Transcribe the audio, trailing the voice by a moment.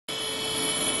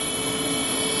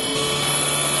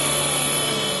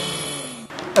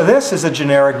This is a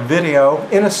generic video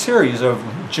in a series of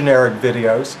generic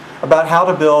videos about how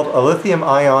to build a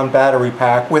lithium-ion battery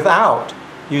pack without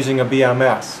using a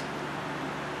BMS.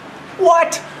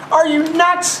 What? Are you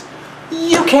nuts?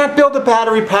 You can't build a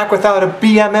battery pack without a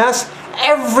BMS.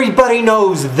 Everybody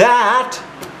knows that.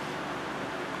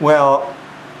 Well,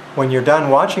 when you're done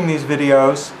watching these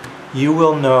videos, you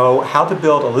will know how to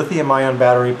build a lithium-ion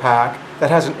battery pack that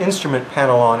has an instrument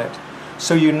panel on it,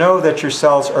 so you know that your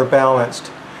cells are balanced.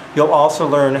 You'll also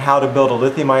learn how to build a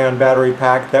lithium-ion battery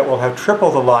pack that will have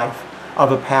triple the life of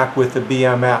a pack with the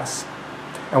BMS.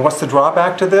 And what's the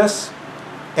drawback to this?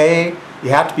 A, you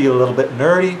have to be a little bit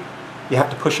nerdy. You have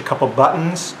to push a couple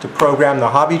buttons to program the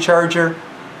hobby charger.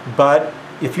 But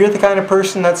if you're the kind of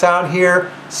person that's out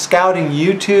here scouting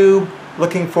YouTube,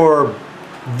 looking for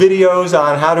videos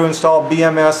on how to install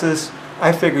BMSs,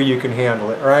 I figure you can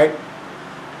handle it, right?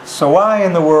 So why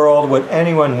in the world would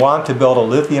anyone want to build a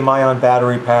lithium-ion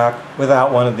battery pack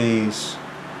without one of these?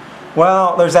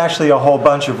 Well, there's actually a whole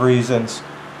bunch of reasons.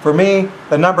 For me,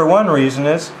 the number one reason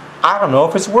is, I don't know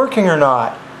if it's working or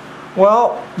not.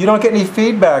 Well, you don't get any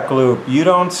feedback loop. You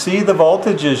don't see the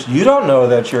voltages. You don't know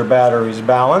that your battery's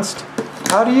balanced.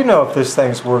 How do you know if this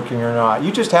thing's working or not?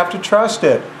 You just have to trust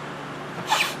it.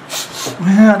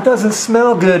 It doesn't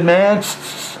smell good, man.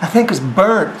 I think it's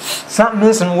burnt. Something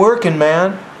isn't working,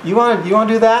 man. You want to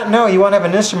do that? No, you want to have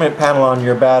an instrument panel on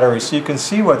your battery so you can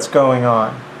see what's going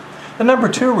on. The number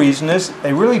two reason is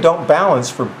they really don't balance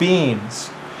for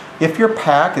beans. If your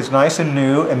pack is nice and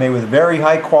new and made with very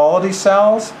high quality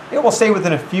cells, it will stay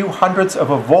within a few hundredths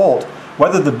of a volt,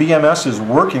 whether the BMS is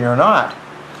working or not.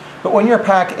 But when your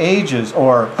pack ages,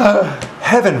 or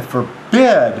heaven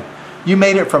forbid, you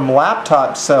made it from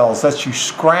laptop cells that you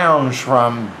scrounge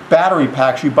from battery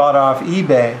packs you bought off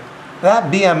eBay,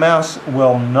 that BMS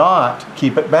will not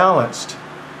keep it balanced.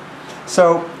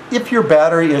 So if your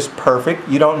battery is perfect,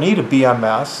 you don't need a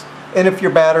BMS. And if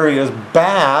your battery is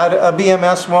bad, a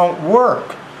BMS won't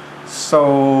work.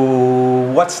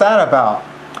 So what's that about?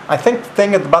 I think the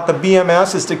thing about the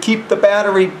BMS is to keep the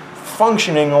battery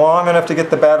functioning long enough to get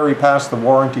the battery past the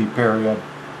warranty period.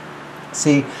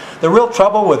 See, the real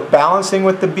trouble with balancing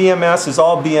with the BMS is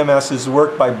all BMSs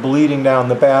work by bleeding down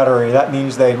the battery. That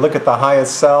means they look at the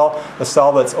highest cell, the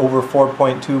cell that's over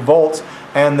 4.2 volts,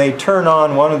 and they turn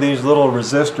on one of these little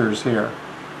resistors here.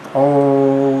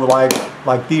 Oh,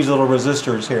 like these little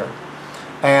resistors here.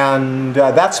 And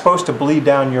that's supposed to bleed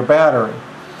down your battery.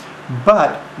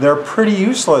 But they're pretty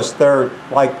useless. They're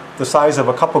like the size of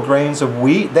a couple grains of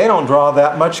wheat. They don't draw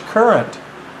that much current.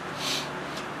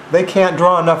 They can't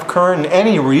draw enough current in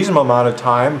any reasonable amount of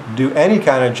time to do any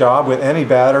kind of job with any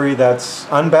battery that's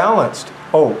unbalanced.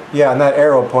 Oh, yeah, and that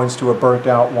arrow points to a burnt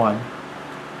out one.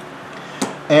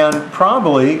 And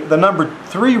probably the number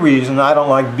three reason I don't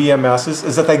like BMSs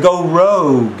is that they go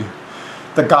rogue.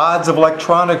 The gods of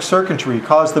electronic circuitry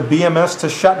cause the BMS to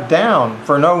shut down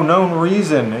for no known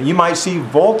reason. You might see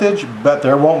voltage, but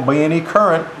there won't be any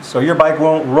current, so your bike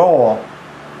won't roll.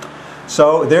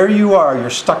 So there you are, you're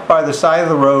stuck by the side of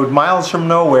the road, miles from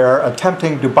nowhere,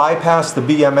 attempting to bypass the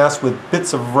BMS with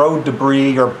bits of road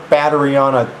debris or battery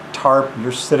on a tarp.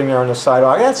 You're sitting there on the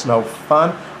sidewalk. That's no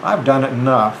fun. I've done it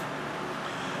enough.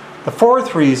 The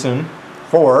fourth reason,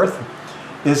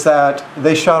 is that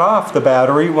they shut off the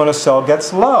battery when a cell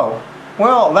gets low.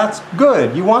 Well, that's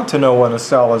good. You want to know when a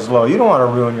cell is low. You don't want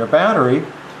to ruin your battery.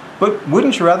 But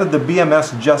wouldn't you rather the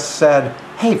BMS just said,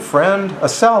 hey friend, a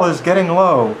cell is getting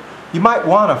low. You might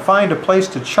want to find a place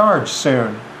to charge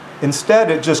soon. Instead,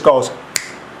 it just goes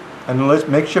and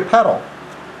makes you pedal.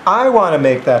 I want to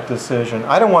make that decision.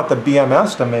 I don't want the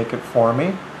BMS to make it for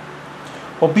me.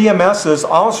 Well, BMSs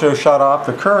also shut off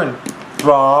the current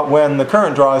draw when the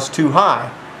current draw is too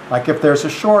high, like if there's a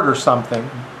short or something.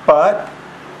 But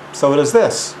so does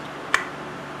this.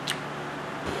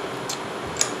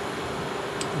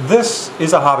 This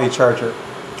is a hobby charger.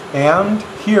 And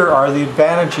here are the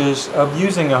advantages of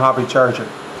using a hobby charger.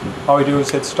 All we do is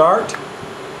hit start,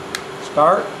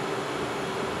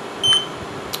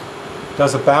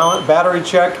 does a battery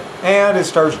check, and it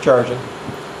starts charging.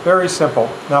 Very simple.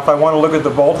 Now if I want to look at the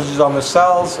voltages on the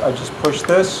cells, I just push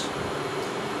this,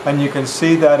 and you can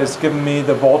see that it's giving me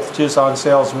the voltages on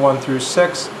cells 1 through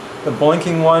 6. The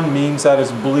blinking one means that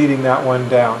it's bleeding that one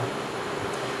down.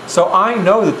 So I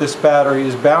know that this battery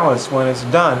is balanced when it's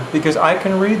done because I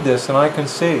can read this and I can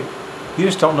see. You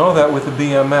just don't know that with the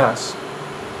BMS.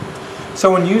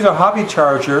 So when you use a hobby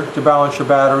charger to balance your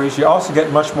batteries, you also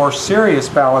get much more serious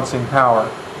balancing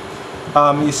power.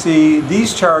 You see,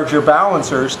 these charger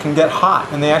balancers can get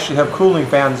hot and they actually have cooling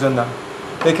fans in them.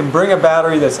 They can bring a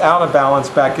battery that's out of balance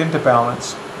back into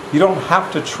balance. You don't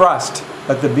have to trust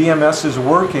that the BMS is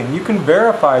working. You can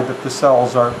verify that the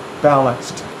cells are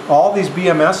balanced. All these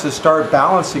BMSs start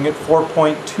balancing at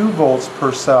 4.2 volts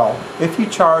per cell. If you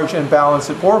charge and balance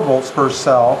at 4 volts per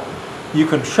cell, you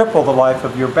can triple the life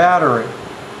of your battery.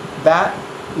 That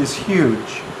is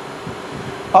huge.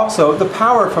 Also, the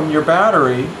power from your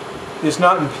battery is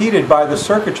not impeded by the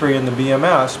circuitry in the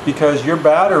BMS, because your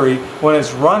battery, when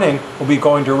it's running, will be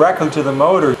going directly to the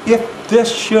motor. If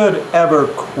this should ever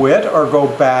quit or go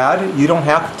bad, you don't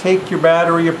have to take your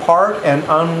battery apart and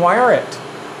unwire it.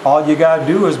 All you got to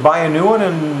do is buy a new one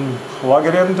and plug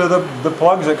it into the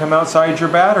plugs that come outside your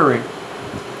battery.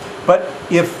 But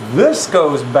if this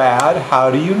goes bad,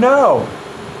 how do you know?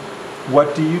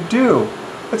 What do you do?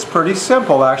 It's pretty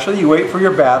simple, actually. You wait for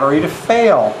your battery to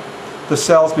fail. The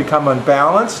cells become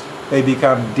unbalanced, they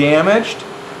become damaged,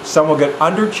 some will get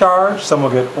undercharged, some will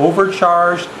get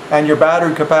overcharged, and your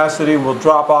battery capacity will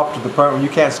drop off to the point where you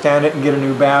can't stand it and get a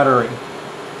new battery.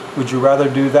 Would you rather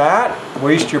do that,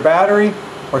 waste your battery,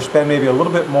 or spend maybe a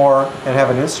little bit more and have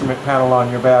an instrument panel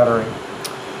on your battery?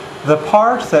 The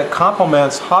part that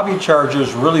complements hobby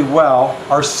chargers really well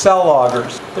are cell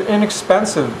loggers. They're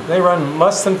inexpensive. They run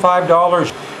less than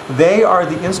 $5. They are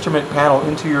the instrument panel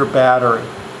into your battery.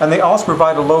 And they also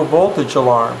provide a low voltage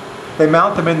alarm. They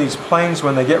mount them in these planes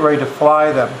when they get ready to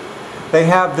fly them. They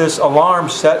have this alarm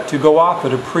set to go off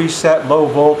at a preset low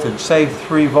voltage, say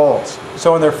 3 volts.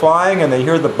 So when they're flying and they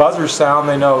hear the buzzer sound,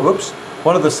 they know, oops,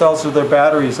 one of the cells of their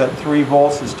battery is at 3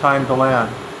 volts, it's time to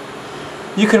land.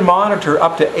 You can monitor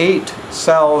up to 8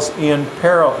 cells in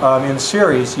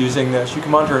series using this. You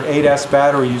can monitor an 8S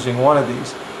battery using one of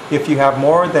these. If you have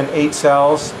more than 8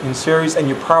 cells in series, and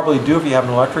you probably do if you have an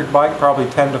electric bike, probably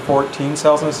 10 to 14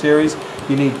 cells in a series,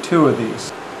 you need 2 of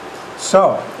these.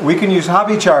 So, we can use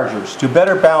hobby chargers to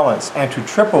better balance and to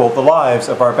triple the lives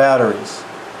of our batteries.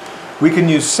 We can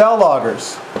use cell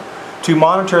loggers to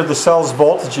monitor the cell's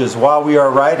voltages while we are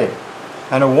riding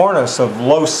and to warn us of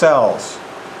low cells.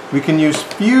 We can use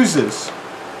fuses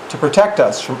to protect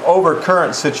us from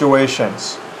overcurrent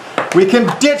situations. We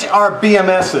can ditch our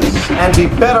BMSs and be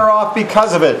better off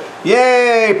because of it.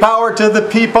 Yay! Power to the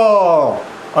people!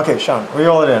 Okay, Shawn,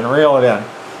 reel it in, reel it in.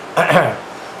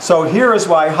 So here is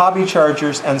why hobby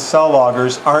chargers and cell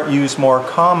loggers aren't used more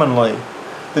commonly.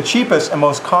 The cheapest and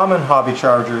most common hobby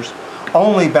chargers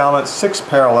only balance 6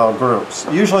 parallel groups.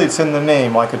 Usually it's in the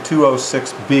name, like a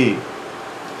 206B.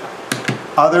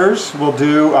 Others will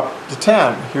do up to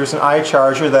 10. Here's an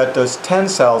iCharger that does 10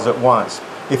 cells at once.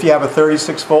 If you have a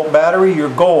 36 volt battery,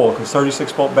 you're gold, because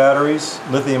 36 volt batteries,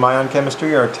 lithium ion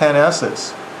chemistry, are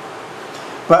 10S's.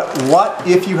 But what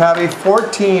if you have a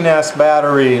 14S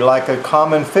battery, like a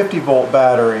common 50 volt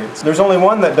battery? There's only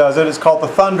one that does it. It's called the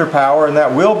Thunder Power, and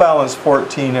that will balance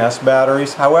 14S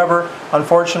batteries. However,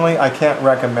 unfortunately, I can't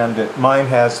recommend it. Mine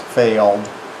has failed.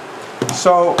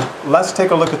 So let's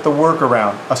take a look at the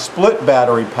workaround. A split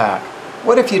battery pack.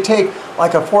 What if you take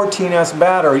like a 14S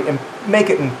battery and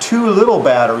make it in 2 little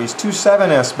batteries, 2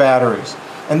 7S batteries,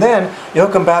 and then you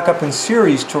hook them back up in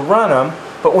series to run them,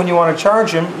 but when you want to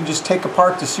charge them, you just take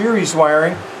apart the series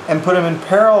wiring and put them in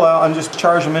parallel and just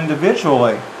charge them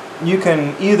individually. You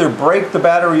can either break the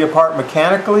battery apart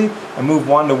mechanically and move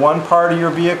one to one part of your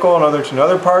vehicle, another to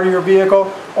another part of your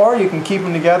vehicle, or you can keep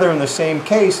them together in the same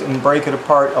case and break it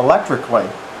apart electrically.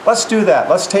 Let's do that.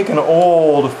 Let's take an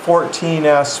old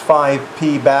 14S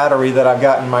 5P battery that I've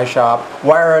got in my shop,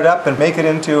 wire it up and make it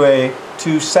into a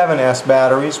 2 7S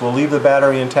batteries. We'll leave the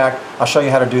battery intact. I'll show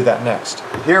you how to do that next.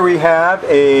 Here we have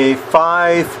a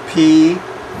 5P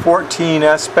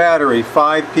 14S battery.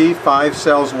 5P, 5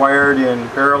 cells wired in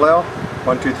parallel.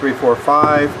 1, 2, 3, 4,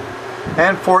 5.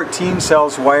 And 14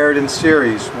 cells wired in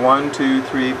series. 1, 2,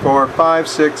 3, 4, 5,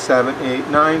 6, 7, 8,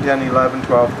 9, 10, 11,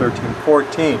 12, 13,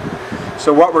 14.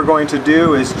 So what we're going to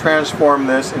do is transform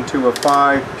this into a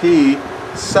 5P,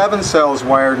 7 cells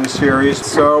wired in series.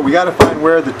 So we got to find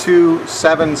where the 2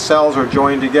 7 cells are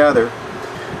joined together.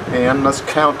 And let's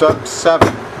count up 7.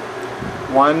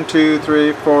 1, 2,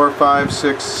 3, 4, 5,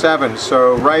 6, 7.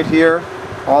 So right here,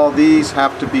 all these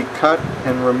have to be cut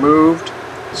and removed.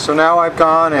 So now I've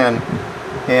gone and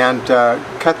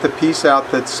cut the piece out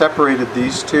that separated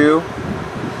these two.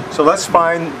 So let's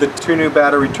find the 2 new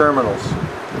battery terminals.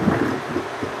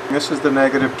 This is the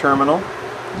negative terminal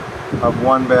of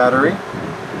one battery.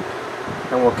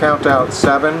 And we'll count out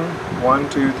 7. 1,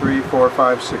 2, 3, 4,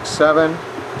 5, 6, 7.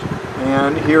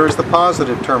 And here is the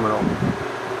positive terminal.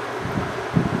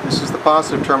 This is the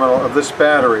positive terminal of this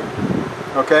battery.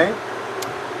 Okay?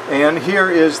 And here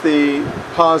is the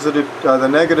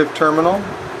negative terminal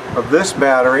of this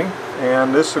battery.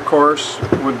 And this, of course,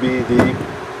 would be the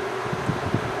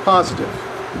positive.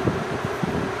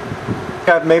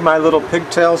 I've made my little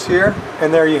pigtails here,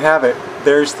 and there you have it.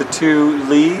 There's the two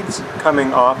leads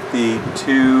coming off the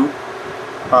two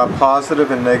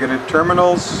positive and negative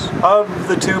terminals of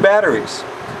the two batteries.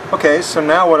 Okay, so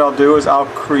now what I'll do is I'll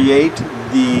create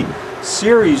the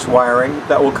series wiring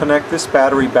that will connect this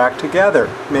battery back together.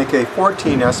 Make a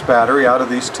 14S battery out of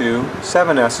these two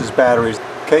 7S batteries.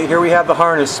 Okay, here we have the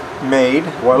harness made.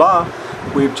 Voila!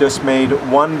 We've just made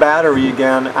one battery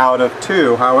again out of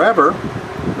two. However,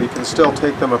 we can still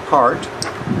take them apart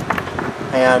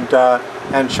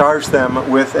and charge them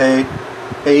with a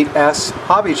 8S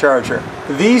hobby charger.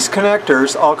 These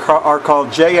connectors are called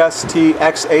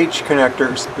JST-XH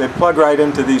connectors. They plug right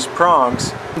into these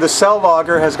prongs. The cell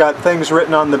logger has got things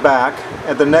written on the back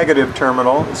at the negative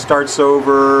terminal. It starts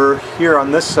over here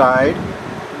on this side.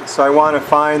 So I want to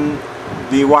find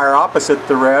the wire opposite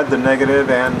the red, the negative,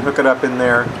 and hook it up in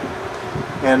there.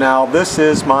 And now this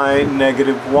is my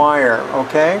negative wire,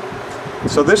 okay?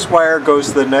 So this wire goes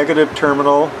to the negative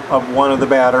terminal of one of the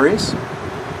batteries,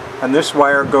 and this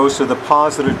wire goes to the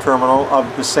positive terminal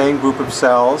of the same group of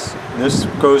cells. This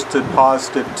goes to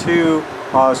positive 2,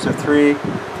 positive 3,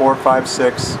 4, 5,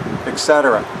 6,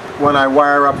 etc. When I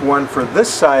wire up one for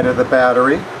this side of the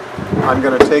battery, I'm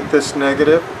going to take this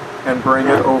negative and bring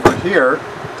it over here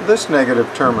to this negative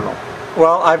terminal.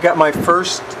 Well, I've got my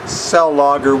first cell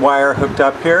logger wire hooked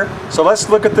up here. So let's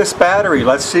look at this battery.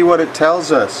 Let's see what it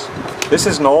tells us. This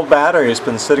is an old battery. It's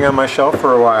been sitting on my shelf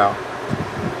for a while.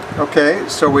 Okay,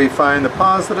 so we find the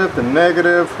positive, the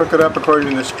negative, hook it up according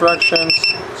to the instructions.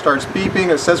 Starts beeping.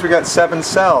 It says we got 7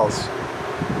 cells.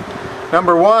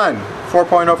 Number 1,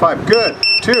 4.05. Good.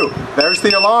 2, there's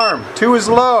the alarm. 2 is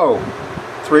low.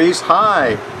 3's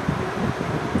high.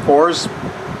 4's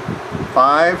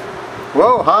 5.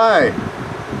 Whoa, high.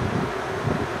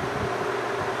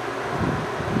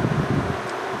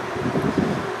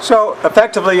 So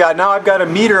effectively, now I've got a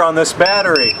meter on this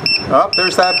battery. Oh,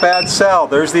 there's that bad cell.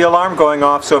 There's the alarm going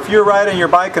off. So if you're riding your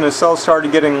bike and the cell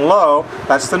started getting low,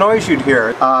 that's the noise you'd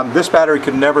hear. This battery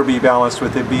could never be balanced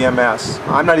with a BMS.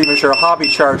 I'm not even sure a hobby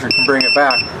charger can bring it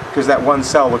back because that one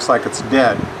cell looks like it's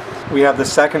dead. We have the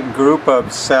second group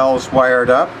of cells wired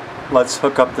up. Let's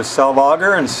hook up the cell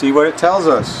logger and see what it tells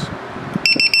us.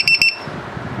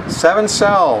 7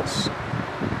 cells,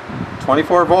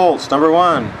 24 volts, number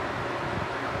 1.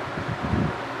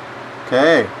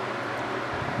 Okay.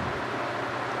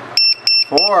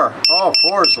 4. Oh,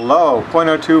 4 is low,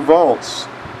 0.02 volts.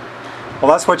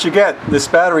 Well, that's what you get. This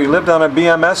battery lived on a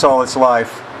BMS all its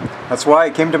life. That's why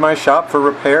it came to my shop for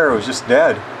repair. It was just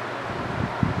dead.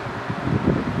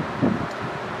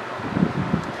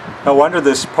 No wonder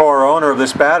this poor owner of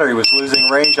this battery was losing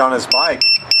range on his bike.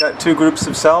 Got 2 groups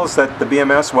of cells that the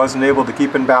BMS wasn't able to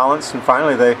keep in balance, and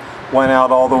finally they went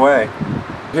out all the way.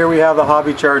 Here we have the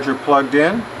hobby charger plugged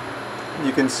in.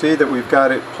 You can see that we've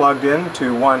got it plugged in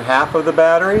to one half of the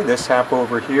battery, this half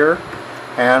over here,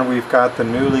 and we've got the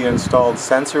newly installed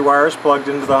sensor wires plugged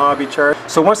into the hobby charger.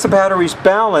 So once the battery's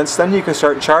balanced, then you can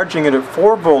start charging it at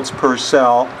 4 volts per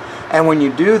cell, and when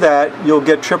you do that, you'll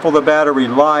get triple the battery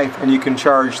life, and you can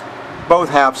charge both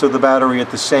halves of the battery at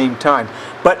the same time.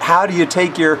 But how do you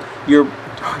take your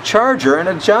charger and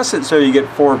adjust it so you get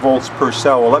 4 volts per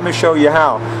cell? Well, let me show you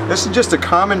how. This is just a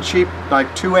common cheap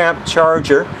like 2 amp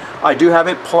charger. I do have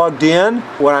it plugged in.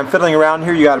 When I'm fiddling around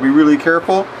here, you got to be really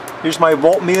careful. Here's my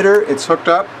voltmeter. It's hooked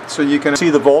up so you can see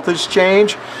the voltage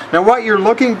change. Now what you're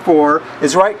looking for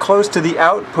is right close to the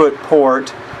output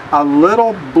port, a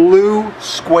little blue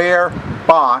square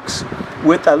box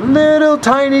with a little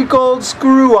tiny gold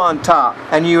screw on top,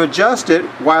 and you adjust it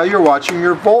while you're watching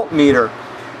your voltmeter.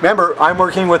 Remember, I'm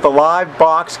working with a live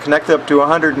box connected up to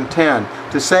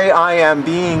 110. To say I am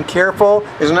being careful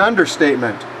is an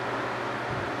understatement.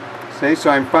 See,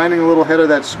 so I'm finding a little head of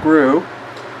that screw.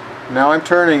 Now I'm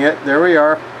turning it. There we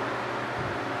are.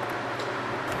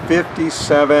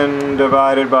 57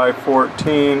 divided by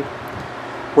 14.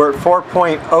 We're at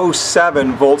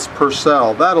 4.07 volts per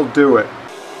cell. That'll do it.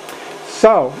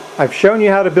 So, I've shown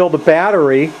you how to build a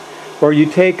battery where you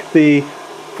take the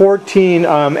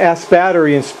 14S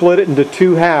battery and split it into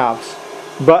 2 halves.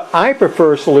 But I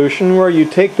prefer a solution where you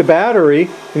take the battery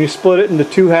and you split it into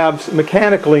 2 halves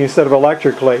mechanically instead of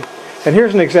electrically. And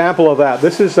here's an example of that.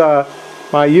 This is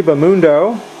my Yuba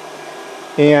Mundo,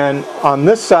 and on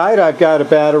this side I've got a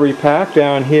battery pack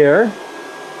down here,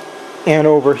 and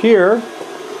over here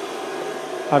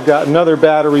I've got another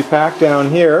battery pack down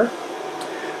here.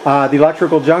 The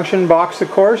electrical junction box,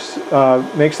 of course,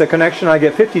 makes the connection. I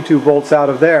get 52 volts out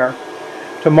of there.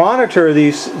 To monitor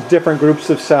these different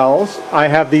groups of cells, I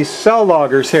have these cell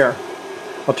loggers here.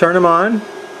 I'll turn them on.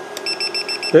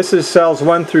 This is cells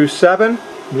 1 through 7.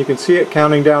 And you can see it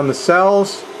counting down the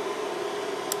cells.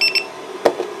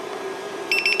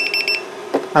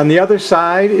 On the other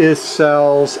side is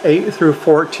cells 8 through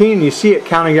 14. You see it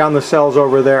counting down the cells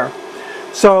over there.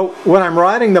 So when I'm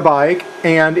riding the bike,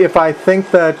 and if I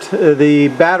think that the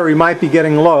battery might be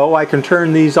getting low, I can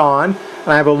turn these on, and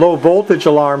I have a low voltage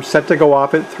alarm set to go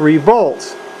off at 3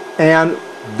 volts. And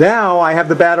now I have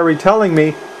the battery telling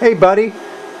me, hey buddy,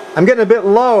 I'm getting a bit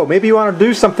low, maybe you want to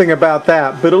do something about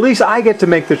that. But at least I get to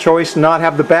make the choice and not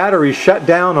have the battery shut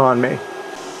down on me.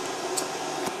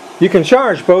 You can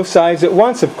charge both sides at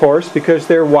once, of course, because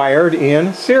they're wired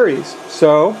in series.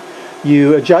 So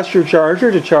you adjust your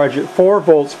charger to charge at 4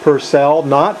 volts per cell,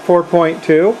 not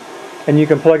 4.2, and you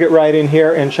can plug it right in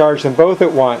here and charge them both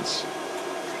at once.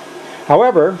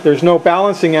 However, there's no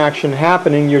balancing action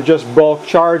happening, you're just bulk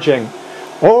charging.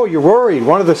 Oh, you're worried,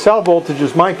 one of the cell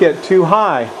voltages might get too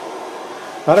high.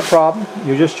 Not a problem,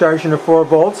 you're just charging to 4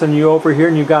 volts, and you over here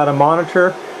and you've got a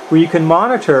monitor where you can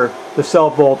monitor the cell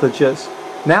voltages.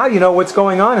 Now you know what's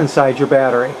going on inside your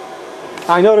battery.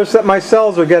 I noticed that my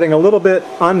cells are getting a little bit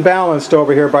unbalanced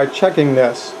over here by checking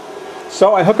this.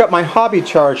 So I hook up my hobby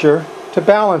charger to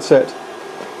balance it.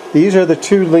 These are the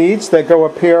 2 leads that go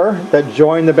up here that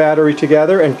join the battery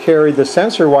together and carry the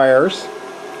sensor wires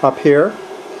up here.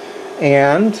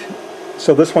 And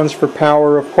so this one's for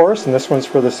power, of course, and this one's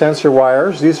for the sensor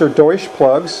wires. These are Deutsch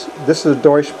plugs. This is a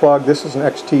Deutsch plug, this is an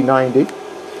XT90.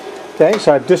 Okay,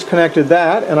 so I've disconnected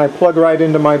that and I plug right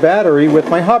into my battery with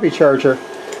my hobby charger.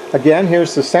 Again,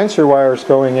 here's the sensor wires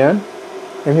going in,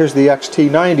 and here's the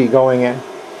XT90 going in.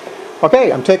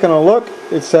 Okay, I'm taking a look.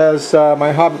 It says,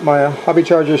 my hobby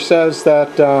charger says that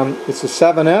it's a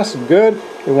 7S, good.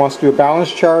 It wants to do a balance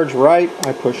charge, right.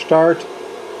 I push start.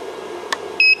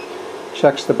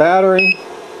 Checks the battery,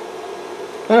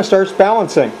 and it starts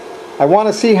balancing. I want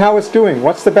to see how it's doing.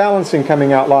 What's the balancing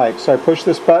coming out like? So I push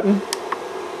this button,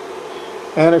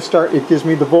 and it gives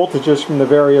me the voltages from the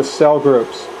various cell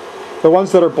groups. The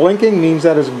ones that are blinking means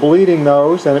that it's bleeding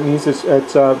those, and it means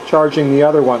it's charging the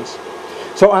other ones.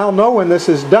 So I'll know when this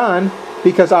is done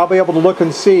because I'll be able to look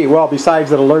and see, well,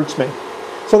 besides it alerts me.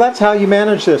 So that's how you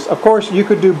manage this. Of course, you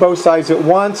could do both sides at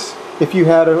once. If you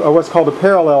had what's called a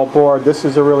parallel board, this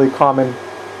is a really common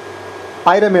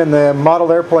item in the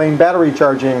model airplane battery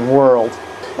charging world.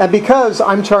 And because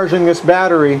I'm charging this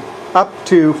battery up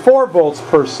to 4 volts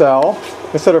per cell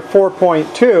instead of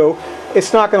 4.2,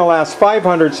 it's not going to last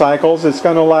 500 cycles, it's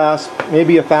going to last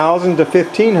maybe 1,000 to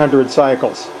 1,500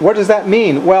 cycles. What does that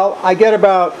mean? Well, I get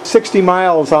about 60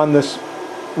 miles on this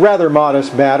rather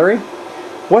modest battery.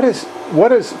 What is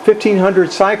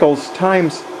 1,500 cycles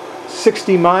times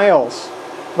 60 miles?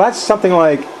 That's something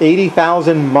like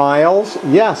 80,000 miles.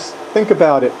 Yes, think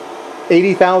about it.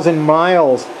 80,000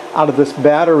 miles out of this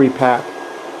battery pack.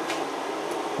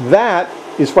 That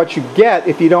is what you get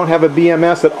if you don't have a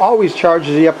BMS that always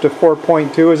charges you up to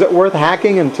 4.2. Is it worth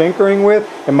hacking and tinkering with?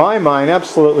 In my mind,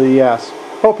 absolutely yes.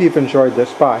 Hope you've enjoyed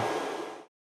this. Bye.